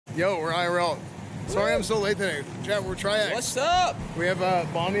Yo, we're IRL. Sorry I'm so late today. Chat, we're Trihex. What's up? We have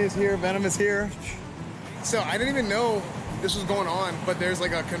Bonnie is here, Venom is here. So I didn't even know this was going on, but there's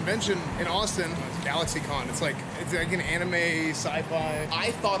like a convention in Austin, GalaxyCon. It's like an anime, sci-fi.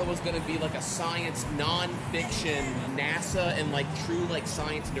 I thought it was gonna be like a science, non-fiction, NASA and like true like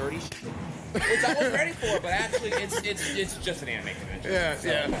science nerdy shit. Which I was ready for, but actually it's just an anime convention. Yeah, so.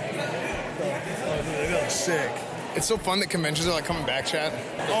 yeah. Oh, dude, they look sick. It's so fun that conventions are like coming back, chat.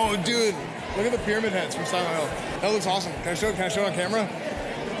 Oh, dude, look at the pyramid heads from Silent Hill. That looks awesome. Can I show it on camera?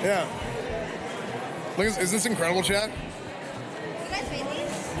 Yeah. Look, is this incredible, chat? You guys made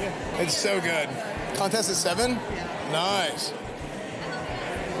these? Yeah. It's so good. Contest at 7? Yeah. Nice.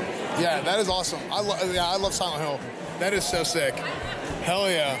 Yeah, that is awesome. I love Silent Hill. That is so sick.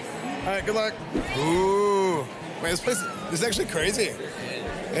 Hell yeah. All right, good luck. Ooh. Wait, this is actually crazy.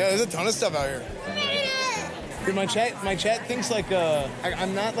 Yeah, there's a ton of stuff out here. Dude, my chat thinks like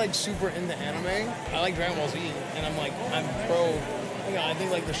I'm not like super into anime. I like Dragon Ball Z, and I'm pro. You know, I think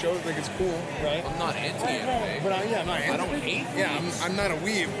like the show like it's cool, right? I'm not anti-anime. But I'm not. I don't hate. Yeah, I'm not a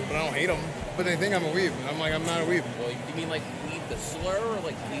weeb, but I don't hate them. But they think I'm a weeb. I'm like I'm not a weeb. Well, you mean like leave the slur or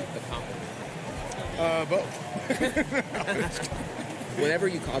like leave the compliment? Both. Whenever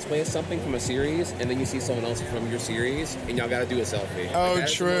you cosplay as something from a series, and then you see someone else from your series, and y'all gotta do a selfie. Oh, like,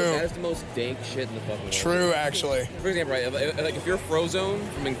 true. That is the most dank shit in the fucking world. True, actually. For example, right, like if you're Frozone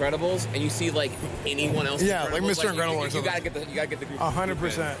from Incredibles, and you see like anyone else, yeah, like Mr. Incredible or something. You gotta get the group.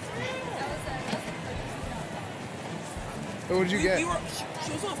 100%. What did you get? She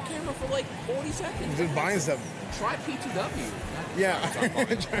was off camera for like 40 seconds. Just buying stuff. Try P2W. Yeah. I'm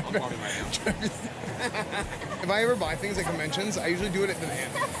partying right now. If I ever buy things at conventions, I usually do it at the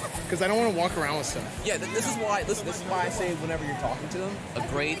end because I don't want to walk around with stuff. Yeah, this is why. Listen, this is why I say whenever you're talking to them, a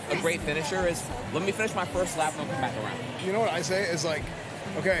great finisher is let me finish my first lap and I'll come back around. You know what I say is like,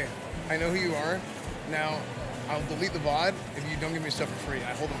 okay, I know who you are. Now I'll delete the VOD if you don't give me stuff for free.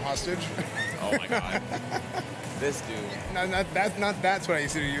 I hold them hostage. Oh my god, this dude. That's what I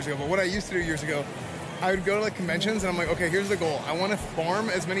used to do years ago. But what I used to do years ago, I would go to like conventions and I'm like, okay, here's the goal. I want to farm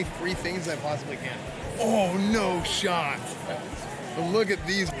as many free things as I possibly can. Oh, no shot. But look at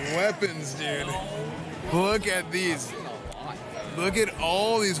these weapons, dude. Look at these. Look at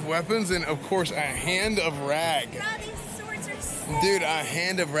all these weapons and, of course, a hand of rag. Wow, these swords are so Dude, a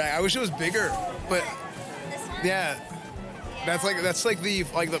hand of rag. I wish it was bigger, but This one? yeah. That's basically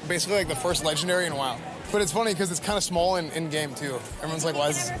like the first legendary in WoW. But it's funny because it's kind of small in game too. Everyone's like, why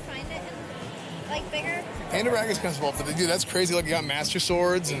is this? Can you ever find it in, like bigger? Hand of rag is kind of small, but dude, that's crazy. Like you got master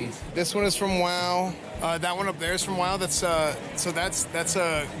swords, and this one is from WoW. That one up there is from WoW. That's a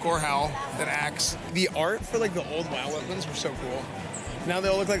Gorehowl, that axe. The art for like the old WoW weapons were so cool. Now they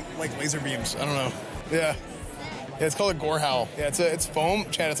all look like laser beams. I don't know. Yeah, it's called a Gorehowl. Yeah, it's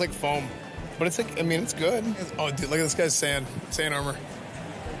foam. Chad, it's like foam, but it's like it's good. Oh, dude, look at this guy's sand armor.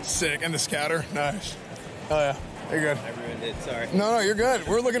 Sick, and the scatter. Nice. Oh yeah, you're good. I ruined it. Sorry. No, you're good.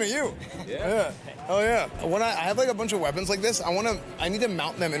 We're looking at you. Yeah. Oh yeah. When I have like a bunch of weapons like this, I need to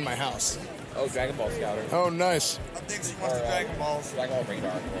mount them in my house. Oh, Dragon Ball Scouter. Oh, nice. I think she wants the Dragon Balls. Dragon Ball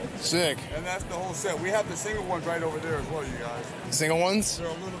Radar. Sick. And that's the whole set. We have the single ones right over there as well, you guys. Single ones? They're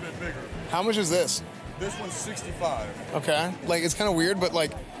a little bit bigger. How much is this? This one's 65. Okay. Like it's kind of weird, but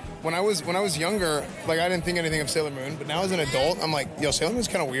like when I was younger, like I didn't think anything of Sailor Moon, but now as an adult, I'm like, yo, Sailor Moon's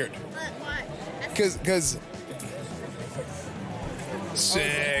kind of weird. Why? Cause.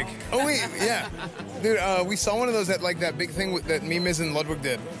 Sick. Oh wait, yeah, dude. We saw one of those at like that big thing that Mimes and Ludwig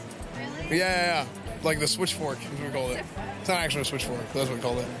did. Really? Yeah. Like the switch fork, is what we called it. It's not actually a switch fork. That's what we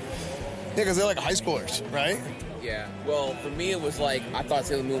called it. Yeah, because they're like high schoolers, right? Yeah. Well, for me, it was like I thought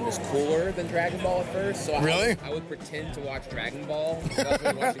Sailor Moon was cooler than Dragon Ball at first. So I would pretend to watch Dragon Ball. I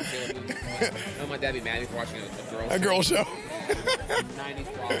was watching Sailor Moon. I know my dad would be mad for watching a girl show. 90s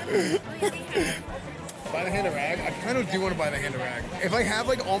problem. Buy the hand of rag? I kind of do want to buy the hand of rag. If I have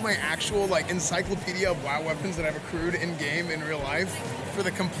like all my actual like encyclopedia of WoW weapons that I've accrued in game in real life for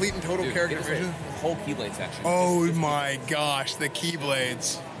the complete and total character vision. Whole Keyblade section. Oh my gosh, the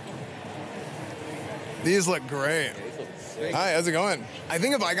Keyblades. These look great. Hi, how's it going? I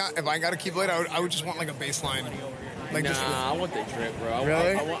think if I got a Keyblade, I would just want like a baseline. Like I want the drip, bro.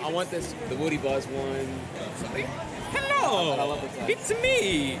 Really? I want the Woody Buzz one. Hello, it's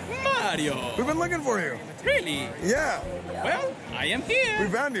me, Mario. We've been looking for you. Really? Yeah. Well, I am here. We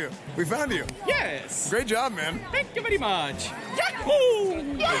found you. Yes. Great job, man. Thank you very much.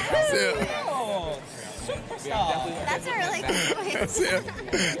 Yahoo! Yeah. Oh, superstar. That's a really good point. That's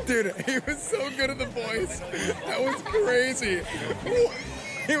it. Dude, he was so good at the voice. That was crazy.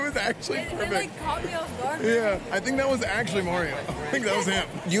 It was actually It perfect. like caught me off guard. Yeah, I think that was actually Mario. I think that was him.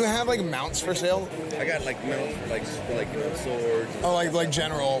 You have like mounts for sale? I got like mounts for like swords. Oh, like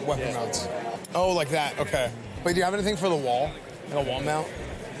general weapon mounts. Oh, like that. Okay. But do you have anything for the wall? Like a wall mount?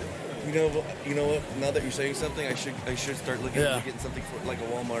 You know what? Now that you're saying something, I should start looking at getting something for like a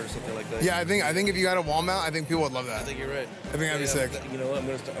Walmart or something like that. Yeah, I think if you got a wall mount, I think people would love that. I think you're right. I think that'd be sick. You know what? I'm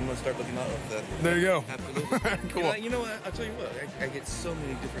gonna start looking out of that. There you go. Absolutely. Cool. You know what? I'll tell you what. I get so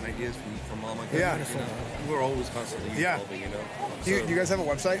many different ideas from all my customers. Yeah. You know? We're always constantly evolving. You know. Do you guys have a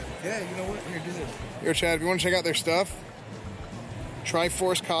website? Yeah. You know what? Here, do this. Yo, Chad, if you want to check out their stuff,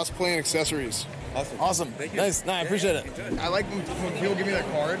 Triforce Cosplay and Accessories. Awesome. Thank you. Nice. I appreciate it. I like when people give me their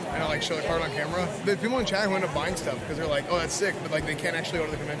card and I like show the card on camera. There's people in chat who end up buying stuff because they're like, oh, that's sick, but like they can't actually go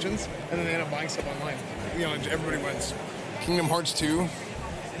to the conventions, and then they end up buying stuff online. You know, everybody wins. Kingdom Hearts 2.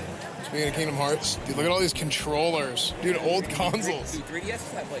 Speaking of Kingdom Hearts, dude, look at all these controllers. Dude, old consoles. Dude,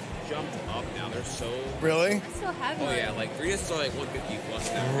 3DSs have like jumped up now. They're so. Really? I still have Oh mine. yeah, like 3DSs are like 150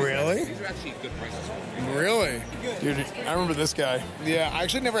 plus now. Really? These are actually good prices. Really? Dude, I remember this guy. Yeah, I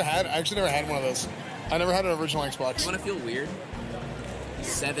actually never had one of those. I never had an original Xbox. You want to feel weird?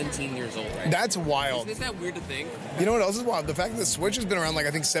 17 years old, right? That's wild. Isn't that weird to think? You know what else is wild? The fact that the Switch has been around like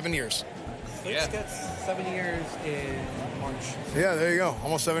I think 7 years. Yeah. It's got 7 years in March. Yeah, there you go.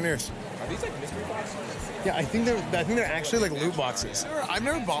 Almost 7 years. Are these like mystery boxes? Yeah, I think they're actually like loot boxes. I've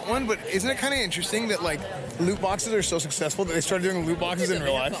never bought one, but isn't it kind of interesting that like loot boxes are so successful that they started doing loot boxes in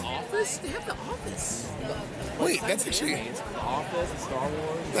real life? The Office? They have The Office. Wait, that's actually The Office, Star Wars.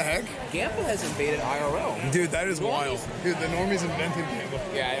 what the heck? Gamble has invaded IRL. Dude, that is wild. Dude, the normies invented Gamble.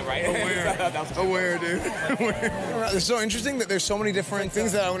 Yeah, right. Aware, dude. Aware. It's so interesting that there's so many different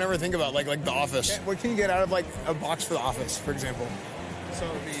things that I would never think about, like The Office. What can you get out of like a box for The Office, for example? So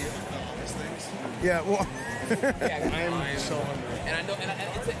it would be office things. Yeah, well, Yeah, I'm so hungry. And I know, and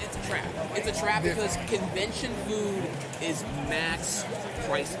it's a trap. It's a trap because convention food is max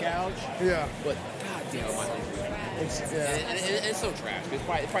price gouge. Yeah. But goddamn, am I hungry. And it's so trash. It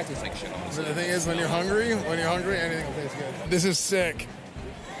probably tastes like shit. But the thing is, when you're hungry, anything will taste good. This is sick.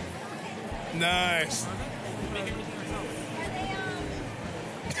 Nice.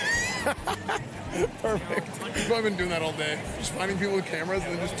 Perfect. I've probably been doing that all day. Just finding people with cameras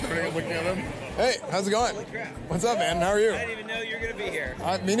and then just turning and looking at them. Hey, how's it going? What's up, man? How are you? I didn't even know you were going to be here.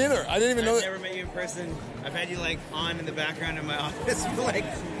 Me neither. I didn't even know I've that. never met you in person. I've had you like on in the background in my office for like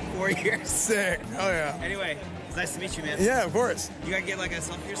 4 years. Sick. Oh, yeah. Anyway, it's nice to meet you, man. Yeah, of course. You gotta get like a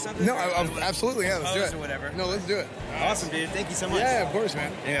selfie or something? No, Or absolutely. Yeah, let's do pose it. or whatever. No, let's do it. Awesome, dude. Thank you so much. Yeah, of course,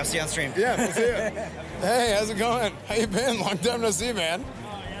 man. Anyway, I'll see you on stream. Yeah, we'll see you. Hey, how's it going? How you been? Long time no see, man.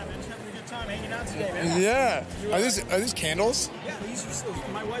 Oh, yeah, man. Just having a good time hanging out today, man. Yeah. Are these candles? Yeah,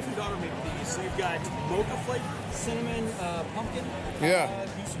 my wife and daughter make these. So you've got mocha flavor, cinnamon, pumpkin. Yeah.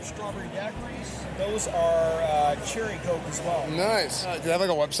 Use some strawberry daiquiris. Those are cherry Coke as well. Nice. Do they have like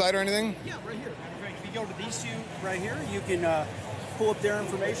a website or anything? Yeah, right here. Matter of fact, if you go to these two right here, you can pull up their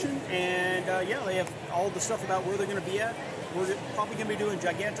information. And yeah, they have all the stuff about where they're going to be at. We're probably going to be doing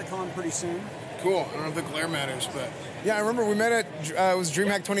Giganticon pretty soon. Cool. I don't know if the glare matters, but yeah, I remember we met at it was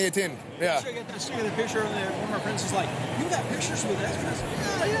DreamHack 2018. Yeah. So I got this picture of one of my friends is like, you got pictures with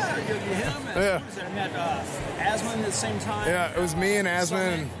Esfand? Yeah. You him? And Yeah. what is it? I met Asmund at the same time. Yeah, it was me and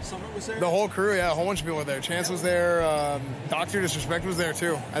Asmund and Summit was there. the whole crew. Yeah, a whole bunch of people were there. Chance was there. Dr. Disrespect was there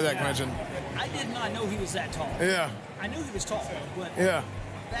too at that convention. I did not know he was that tall. Yeah. I knew he was tall, but Yeah.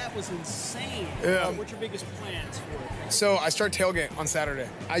 that was insane. Yeah. What's your biggest plans for it? So I start tailgate on Saturday.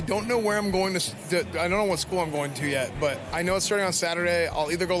 I don't know where I'm going to. I don't know what school I'm going to yet, but I know it's starting on Saturday. I'll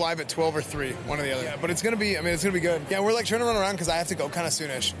either go live at 12 or 3, one or the other. Yeah, but it's gonna be. I mean, it's gonna be good. Yeah, we're like trying to run around because I have to go kind of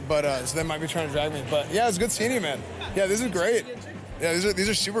soonish. But so they might be trying to drag me. But yeah, it's good seeing you, man. Yeah, this is great. Yeah, these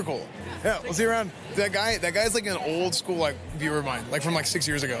are super cool. Yeah, we'll see you around. That guy's like an old school like viewer of mine, like from like 6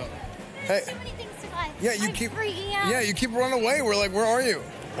 years ago. Hey. So many things to buy. Yeah, you I'm keep. freaking out. Yeah, you keep running away. We're like, where are you?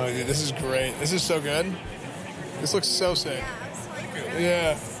 Oh, dude, this is great. This is so good. This looks so sick.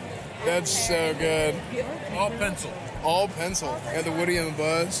 Yeah, that's so good. All pencil. All pencil. Got the Woody and the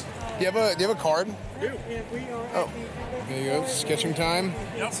Buzz. Do you have a card? Oh, there you go. Sketching Time.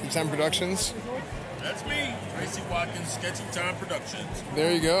 Yep. Sketching Time Productions. That's me. Tracy Watkins, Sketching Time Productions.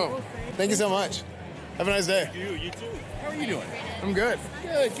 There you go. Thank you so much. Have a nice day. You too. How are you doing? I'm good.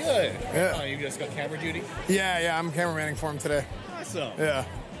 Good. Yeah. Oh, you just got camera duty? Yeah. I'm cameramanning for him today. Awesome. Yeah.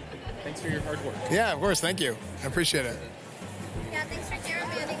 Thanks for your hard work. Yeah, of course. Thank you. I appreciate it. Yeah, thanks for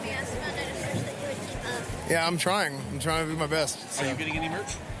caravanning me. I just found out at first that you would keep up. Yeah, I'm trying. I'm trying to do my best. Are you getting any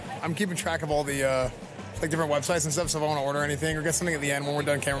merch? I'm keeping track of all the like different websites and stuff. So if I want to order anything or get something at the end when we're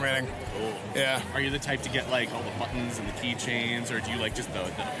done cameramanning. Cool. Yeah. Are you the type to get like all the buttons and the keychains, or do you like just the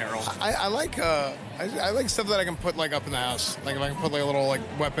apparel? I like stuff that I can put like up in the house. Like if I can put like a little like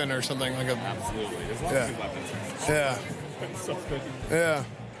weapon or something like a. Absolutely. There's lots of good weapons. Yeah. That's so good. Yeah.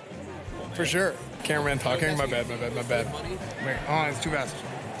 For sure. Cameraman talking. My bad. Wait. Oh, it's too fast.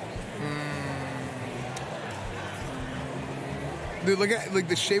 Dude, look at like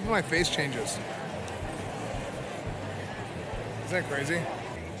the shape of my face changes. Isn't that crazy?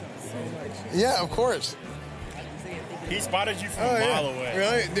 Yeah, of course. He spotted you from a mile away.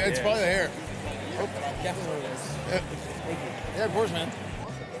 Really? Yeah, it's probably the hair. Oh, definitely it is. Yeah, of course, man. I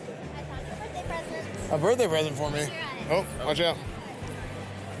found a birthday present. A birthday present for me. Oh, watch out.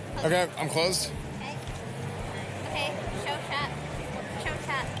 Okay, I'm closed. Okay, show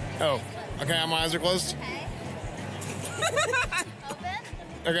chat. Oh, okay, my eyes are closed. Okay. Open.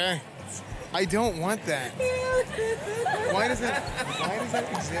 Okay. I don't want that. Why does that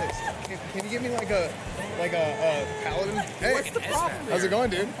exist? Can you give me like a paladin? Hey, what's the problem? How's it going,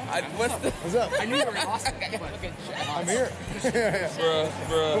 dude? What's up? I knew you were awesome. I'm here. Bruh.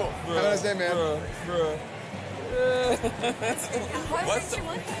 Cool. Have a nice day, man. What's the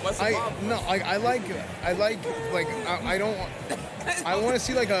problem? No, I don't want. I want to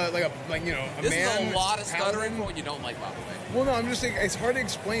see like a you know a This man. is a lot of stuttering paladin. for what you don't like, by the way. Well, no, I'm just saying it's hard to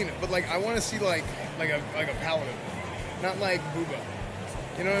explain it, but like I want to see like a paladin, not like Booba.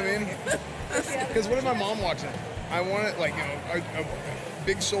 You know what I mean? Because what if my mom watching it? I want it like you know a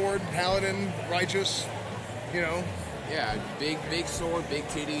big sword, paladin, righteous. You know. Yeah, big sword, big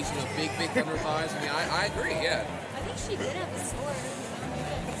titties, you know, big thunder thighs. I mean, I agree. Yeah. I think she did have a sword.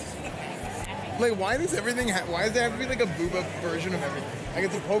 Like, why does everything? Why does there have to be like a Booba version of everything? Like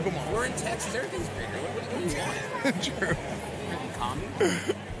it's a Pokemon. We're in Texas. Everything's bigger. What do you want? True. Commie?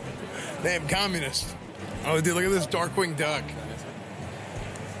 Damn communist. Oh, dude, look at this Darkwing Duck.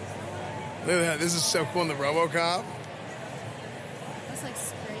 Look at that. This is so cool in the RoboCop. That's like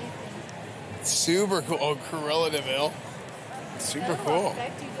spray thing. Super cool. Oh, Cruella de Vil. Super cool.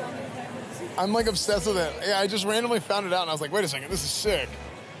 I'm like obsessed with it. Yeah, I just randomly found it out and I was like, wait a second, this is sick.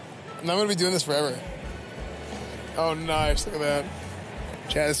 And I'm going to be doing this forever. Oh, nice. Look at that.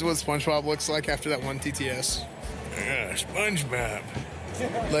 Chad, this is what SpongeBob looks like after that one TTS. Yeah, SpongeBob.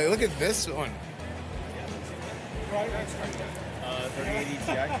 Like, look at this one. 3080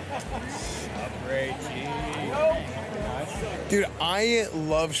 Ti. Upgrade G. Dude, I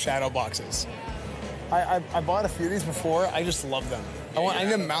love shadow boxes. I bought a few of these before. I just love them. I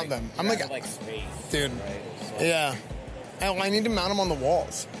need to mount them. I'm like space. Dude. Yeah. I need to mount them on the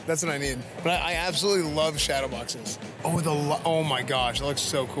walls. That's what I need. But I absolutely love shadow boxes. Oh my gosh, that looks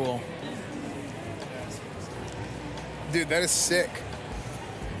so cool. Dude, that is sick.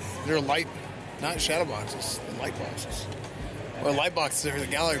 They're light, not shadow boxes. They're light boxes. Or light boxes are the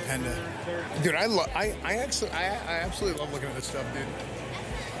gallery panda. Dude, I absolutely love looking at this stuff, dude.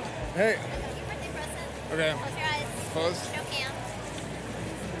 Hey. Birthday Okay. present. Close your eyes. Close. Show cam.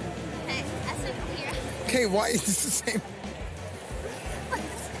 Okay, Esfand, come here. Okay, why is this the same?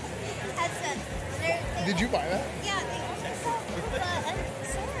 Esfand. Did you buy that? Yeah, they also sell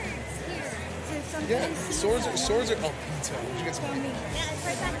swords here. Yeah, swords are. Oh, pizza. Did you get some? Yeah, it's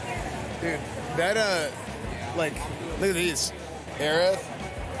right back here. Dude, that like, look at these. Aerith,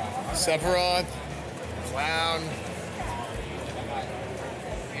 Sephiroth, Clown.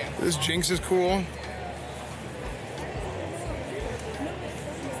 This Jinx is cool.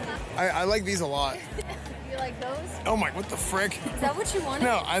 I like these a lot. You like those? Oh my, what the frick? Is that what you wanted?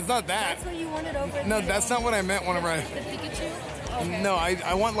 No, I thought that. That's what you wanted over No, the, that's not what I meant whenever I. the Pikachu? Okay. No,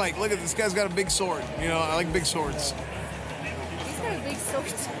 I want like, look at this guy's got a big sword. You know, I like big swords. He's got a big sword.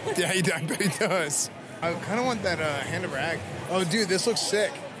 Yeah, I bet he does. I kind of want that hand of rag. Oh, dude, this looks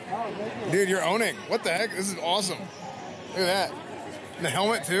sick. Dude, you're owning. What the heck? This is awesome. Look at that. The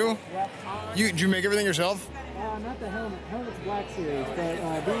helmet too. Did you make everything yourself? Not the helmet. Helmet's Black Series, but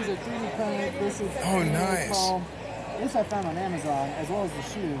these are 3D printed. This is nice. This I found on Amazon, as well as the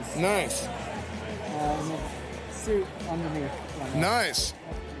shoes. Nice. And the suit underneath. Nice.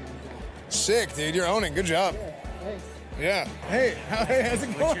 Sick, dude. You're owning. Good job. Thanks. Yeah. Hey, how's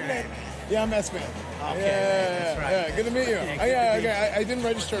it going, man? Yeah, I'm Esfand. Okay, Yeah, good to meet you. Okay. I didn't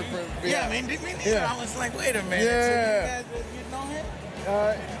register for. Yeah, man, didn't mean Yeah. I was like, wait a minute. Yeah. So you know him?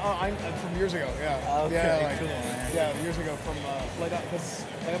 I'm from years ago. Yeah. Okay, Yeah, cool, man. Yeah, years ago from because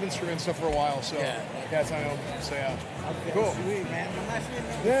I've been streaming stuff for a while. So Yeah. that's how I know. So yeah. Okay, Cool. sweet, man. I'm not sure.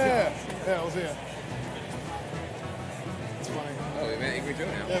 Yeah. We'll see ya. It's funny. Oh, we met Angry Joe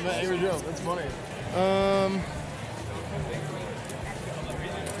now. Yeah, man, Angry Joe. That's funny.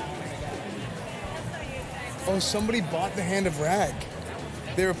 Oh, somebody bought the Hand of Rag.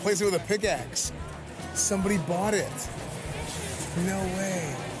 They replaced it with a pickaxe. Somebody bought it. No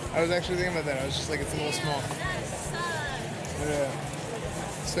way. I was actually thinking about that. I was just like, it's a little small. Yeah.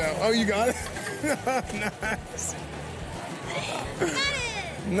 So, oh, you got it? Nice. Got it.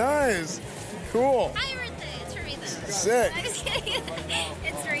 Nice. Cool. Happy birthday. It's for me though. Sick. I'm just kidding.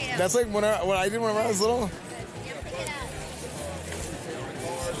 It's for you. That's like what I did when I was little. Yeah, pick it up.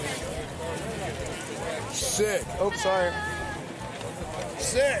 Sick. Oh, sorry.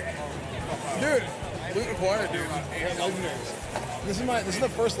 Sick. Dude. Loot acquired, dude. Legendaries. This is the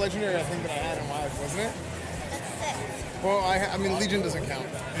first legendary I think that I had in life, wasn't it? That's sick. Well, I mean, Legion doesn't count.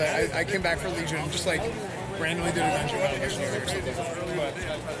 I came back for Legion, just like randomly did adventure about legendary or something. But,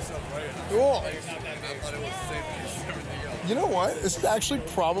 cool. You know what? This is actually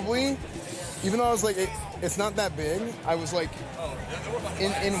probably, even though I was like, it's not that big. I was like,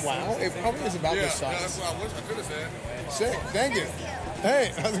 in WoW, it probably is about this size. Yeah, that's what I wish I could have said. Sick. Thank you.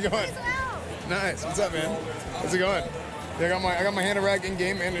 Hey, how's it going? Nice. What's up, man? How's it going? Yeah, I got my Hand of Rag in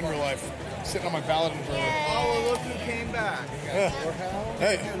game and in real life, sitting on my paladin for. Oh, look who came back. Yeah.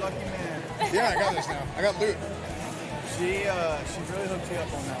 Hey. You're a lucky man. Yeah, I got this now. I got loot. She really hooked you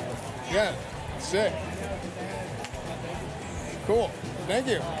up on that one. Yeah. Sick. Cool. Thank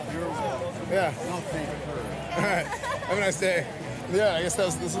you. You're welcome. Yeah. No, thank her. All right. Have a nice day. Yeah, I guess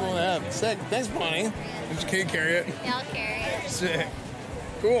this is the one I have. Sick. Thanks, Bonnie. Did you carry it? Yeah, I'll carry it. Sick.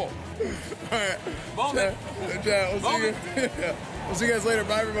 Cool. All right. Moment. We'll see you. Yeah. We'll see you guys later.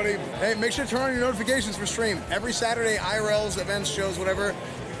 Bye, everybody. Hey, make sure to turn on your notifications for stream. Every Saturday, IRLs, events, shows, whatever.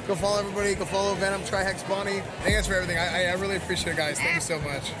 Go follow everybody. Go follow Venom, Trihex Bonnie. Thanks for everything. I really appreciate it, guys. Thank you so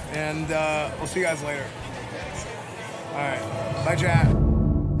much. And we'll see you guys later. All right. Bye, chat.